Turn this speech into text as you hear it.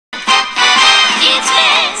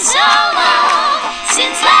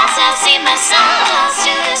sing my songs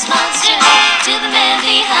to this monster, to the man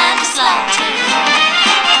behind the slaughter.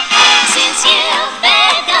 Since you've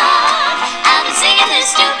been gone, I've been singing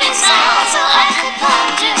this stupid song so I could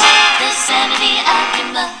ponder the sanity of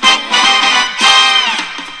your mother.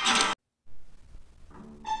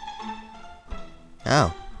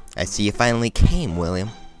 Oh, I see you finally came, William.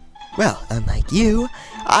 Well, unlike you,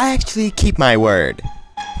 I actually keep my word.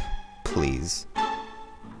 Please.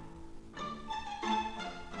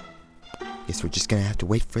 Guess we're just gonna have to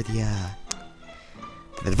wait for the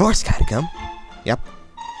divorce guy to come. Yep.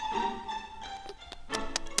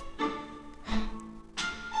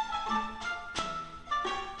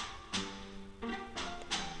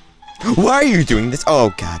 Why are you doing this?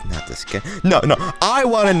 Oh god, not this guy. No, I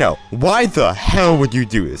want to know. Why the hell would you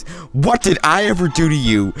do this? What did I ever do to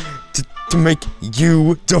you to make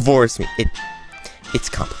you divorce me? It's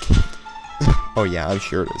complicated. Oh yeah, I'm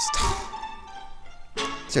sure it is.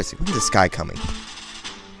 Seriously, when's this guy coming?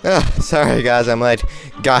 Sorry guys, I'm late.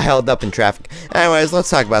 Got held up in traffic. Anyways, let's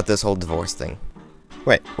talk about this whole divorce thing.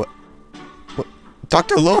 Wait, what?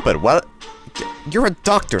 Dr. Lopez, what? You're a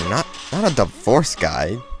doctor, not a divorce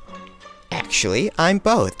guy. Actually, I'm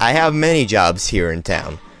both. I have many jobs here in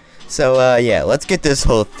town. So, yeah, let's get this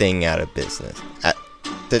whole thing out of business.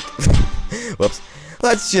 Whoops.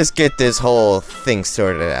 Let's just get this whole thing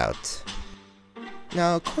sorted out.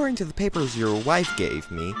 Now, according to the papers your wife gave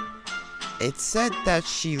me, it said that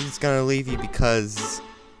she's gonna leave you because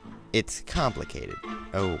it's complicated.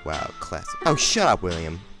 Oh, wow, classic. Oh, shut up,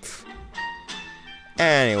 William.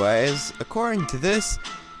 Anyways, according to this,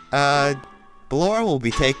 Laura will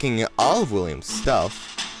be taking all of William's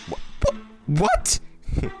stuff. What?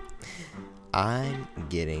 I'm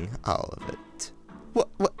getting all of it. What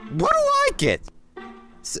do I get?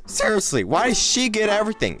 Seriously, why does she get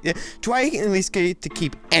everything? Do I at least get to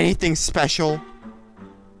keep anything special?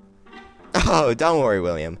 Oh, don't worry,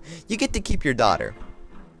 William. You get to keep your daughter.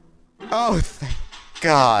 Oh, thank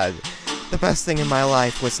God. The best thing in my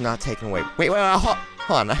life was not taken away. Wait, hold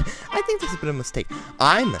on. I think this has been a mistake.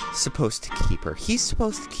 I'm supposed to keep her. He's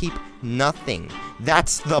supposed to keep nothing.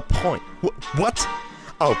 That's the point. What?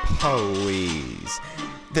 Oh, please.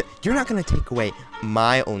 You're not going to take away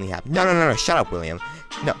my only happiness. No. Shut up, William.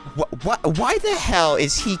 No. Why the hell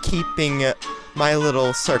is he keeping my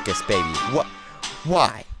little circus baby?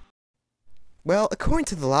 Why? Well, according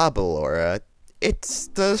to the law, Laura, it's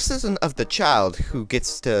the decision of the child who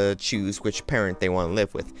gets to choose which parent they want to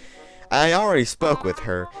live with. I already spoke with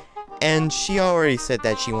her, and she already said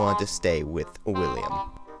that she wanted to stay with William.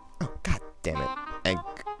 Oh, god damn it.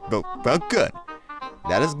 Well, good.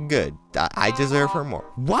 That is good. I deserve her more.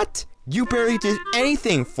 What? You barely did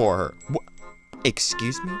anything for her.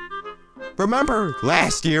 Excuse me? Remember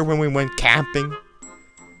last year when we went camping?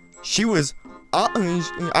 She was...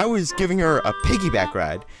 I was giving her a piggyback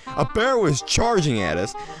ride. A bear was charging at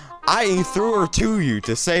us. I threw her to you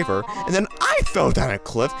to save her, and then I fell down a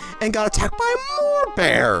cliff and got attacked by more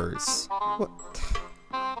bears. What?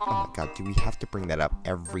 Oh my god, do we have to bring that up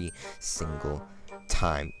every single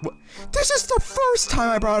time? What? This is the first time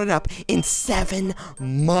I brought it up in 7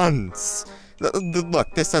 months.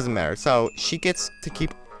 Look, this doesn't matter. So, she gets to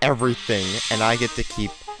keep everything, and I get to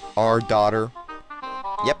keep our daughter.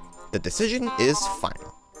 Yep, the decision is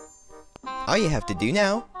final. All you have to do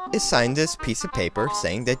now is sign this piece of paper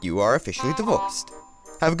saying that you are officially divorced.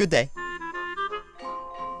 Have a good day.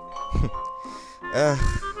 I'm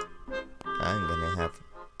gonna have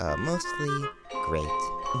a mostly great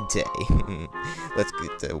day. Let's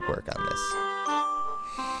get to work on this.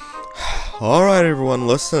 Alright everyone,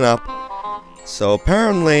 listen up. So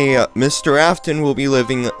apparently, Mr. Afton will be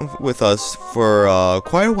living with us for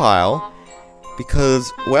quite a while.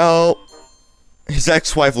 Because, well, his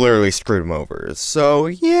ex-wife literally screwed him over. So,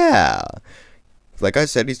 yeah. Like I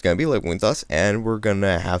said, he's gonna be living with us, and we're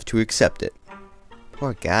gonna have to accept it.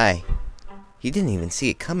 Poor guy. He didn't even see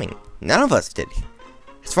it coming. None of us did.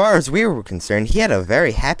 As far as we were concerned, he had a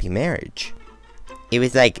very happy marriage. It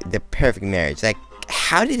was like the perfect marriage. Like,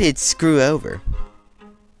 how did it screw over?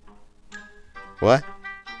 What?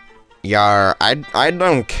 Yar, I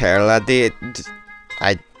don't care, laddie.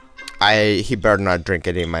 He better not drink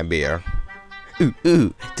any of my beer.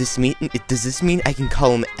 Ooh, does this mean I can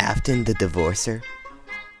call him Afton the Divorcer?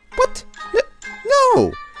 What?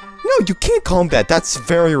 No, you can't call him that. That's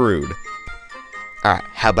very rude. Alright,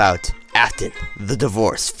 how about Afton the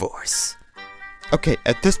Divorce Force? Okay,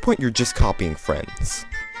 at this point you're just copying Friends.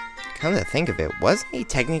 Come to think of it, wasn't he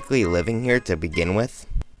technically living here to begin with?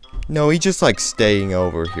 No, he just like staying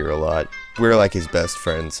over here a lot. We're like his best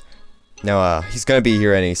friends. Now, he's gonna be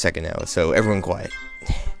here any second now, so everyone quiet.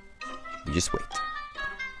 You just wait.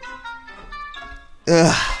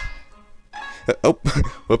 Ugh. Oh,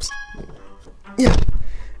 whoops. Yeah.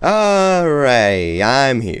 Alright,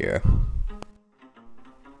 I'm here.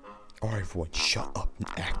 Alright, everyone, shut up and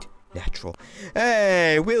act natural.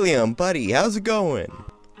 Hey, William, buddy, how's it going?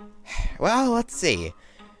 Well, let's see.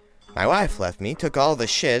 My wife left me, took all the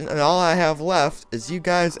shit, and all I have left is you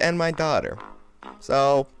guys and my daughter.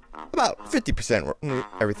 So, about 50%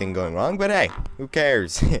 everything going wrong, but hey, who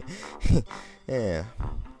cares? Yeah.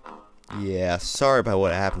 Yeah, sorry about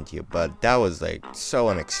what happened to you, but that was, like, so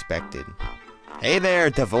unexpected. Hey there,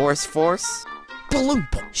 divorce force. Balloon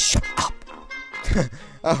Boy, shut up.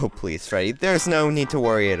 Oh, please, Freddy, there's no need to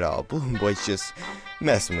worry at all. Balloon Boy's just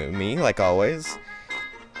messing with me, like always.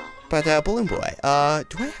 But, Balloon Boy, do I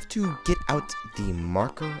have to get out the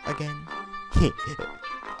marker again?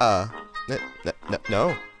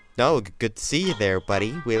 No. No, good to see you there,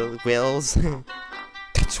 buddy. Wills.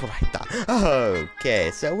 That's what I thought. Okay,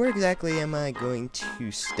 so where exactly am I going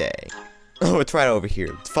to stay? Oh, it's right over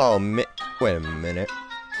here. Follow me. Wait a minute.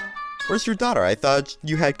 Where's your daughter? I thought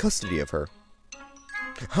you had custody of her.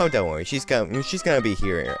 Oh, don't worry. She's gonna be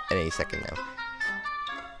here any second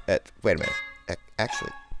now. Wait a minute.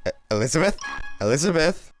 Actually, Elizabeth?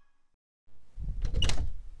 Elizabeth?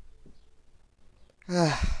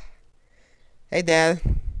 Hey, Dad.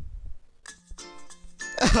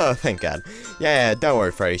 Oh, thank God. Yeah, don't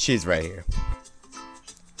worry, Freddy. She's right here.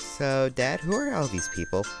 So, Dad, who are all these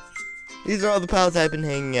people? These are all the pals I've been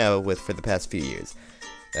hanging out with for the past few years.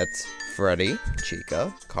 That's Freddy,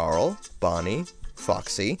 Chica, Carl, Bonnie,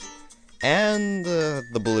 Foxy, and the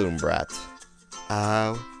balloon brat.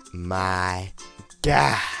 Oh my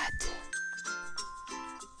God.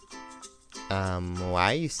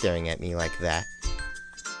 Why are you staring at me like that?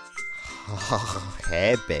 Oh,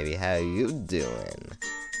 hey, baby, how you doing?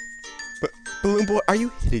 Balloon Boy, are you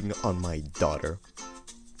hitting on my daughter?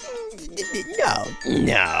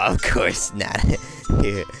 No, of course not.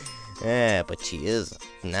 Yeah, but she is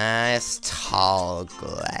a nice, tall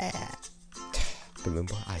glad. Balloon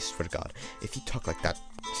Boy, I swear to God, if you talk like that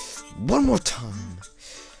one more time,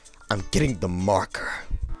 I'm getting the marker.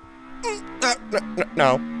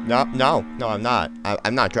 No, I'm not.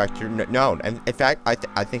 I'm not attracted. No, in fact,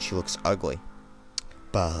 I think she looks ugly.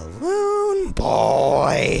 Balloon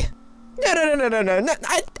Boy. No.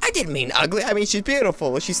 I didn't mean ugly. I mean, she's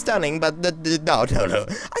beautiful. She's stunning, but no.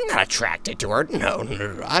 I'm not attracted to her. No.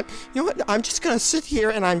 You know what? I'm just gonna sit here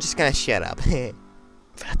and I'm just gonna shut up.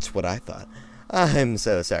 That's what I thought. I'm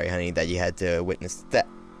so sorry, honey, that you had to witness that.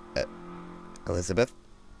 Elizabeth?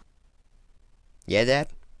 Yeah, Dad?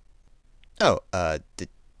 Oh,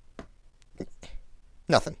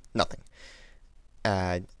 nothing.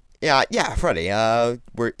 Yeah, Freddy, what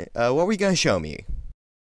were you gonna show me?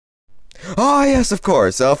 Oh, yes, of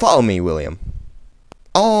course, follow me, William.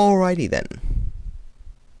 Alrighty then.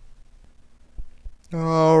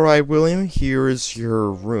 Alright, William, here is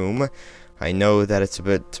your room. I know that it's a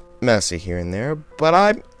bit messy here and there,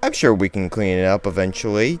 but I'm sure we can clean it up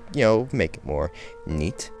eventually, you know, make it more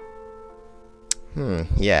neat.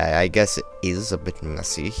 Yeah, I guess it is a bit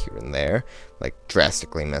messy here and there, like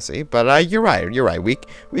drastically messy. But you're right.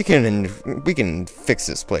 We can fix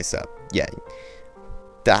this place up. Yeah.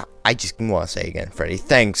 I just want to say again, Freddy,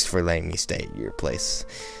 thanks for letting me stay at your place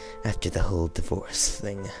after the whole divorce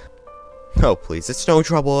thing. Oh, please, it's no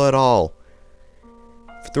trouble at all.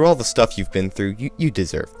 Through all the stuff you've been through, you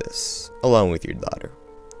deserve this, along with your daughter.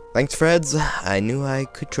 Thanks, Freds. I knew I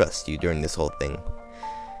could trust you during this whole thing.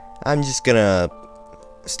 I'm just gonna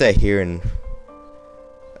stay here and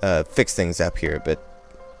fix things up here a bit.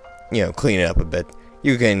 You know, clean it up a bit.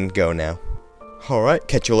 You can go now. Alright,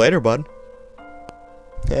 catch you later, bud.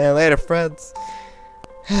 Yeah, later, Freds.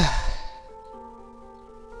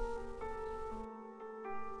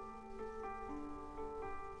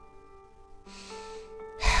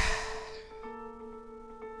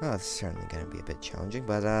 Oh, this is certainly gonna be a bit challenging,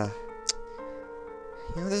 but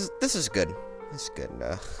you know, this is good. This is good.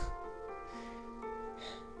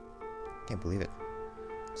 Can't believe it.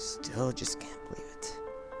 Still just can't believe it.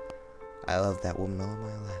 I love that woman all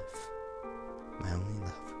my life. My only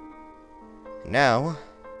love. And now,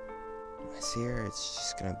 when I see her, it's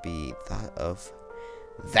just gonna be thought of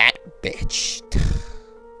that bitch.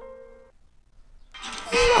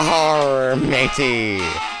 Arr, matey.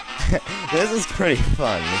 This is pretty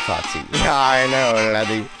fun, Foxy. Yeah, I know,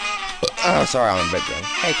 laddie. Oh, sorry, I'm a bit drunk.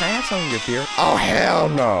 Hey, can I have some of your beer? Oh, hell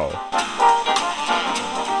no.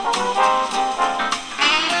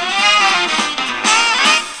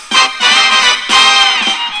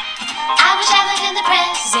 I wish I lived in the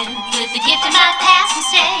present with the gift of my past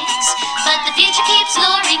mistakes, but the future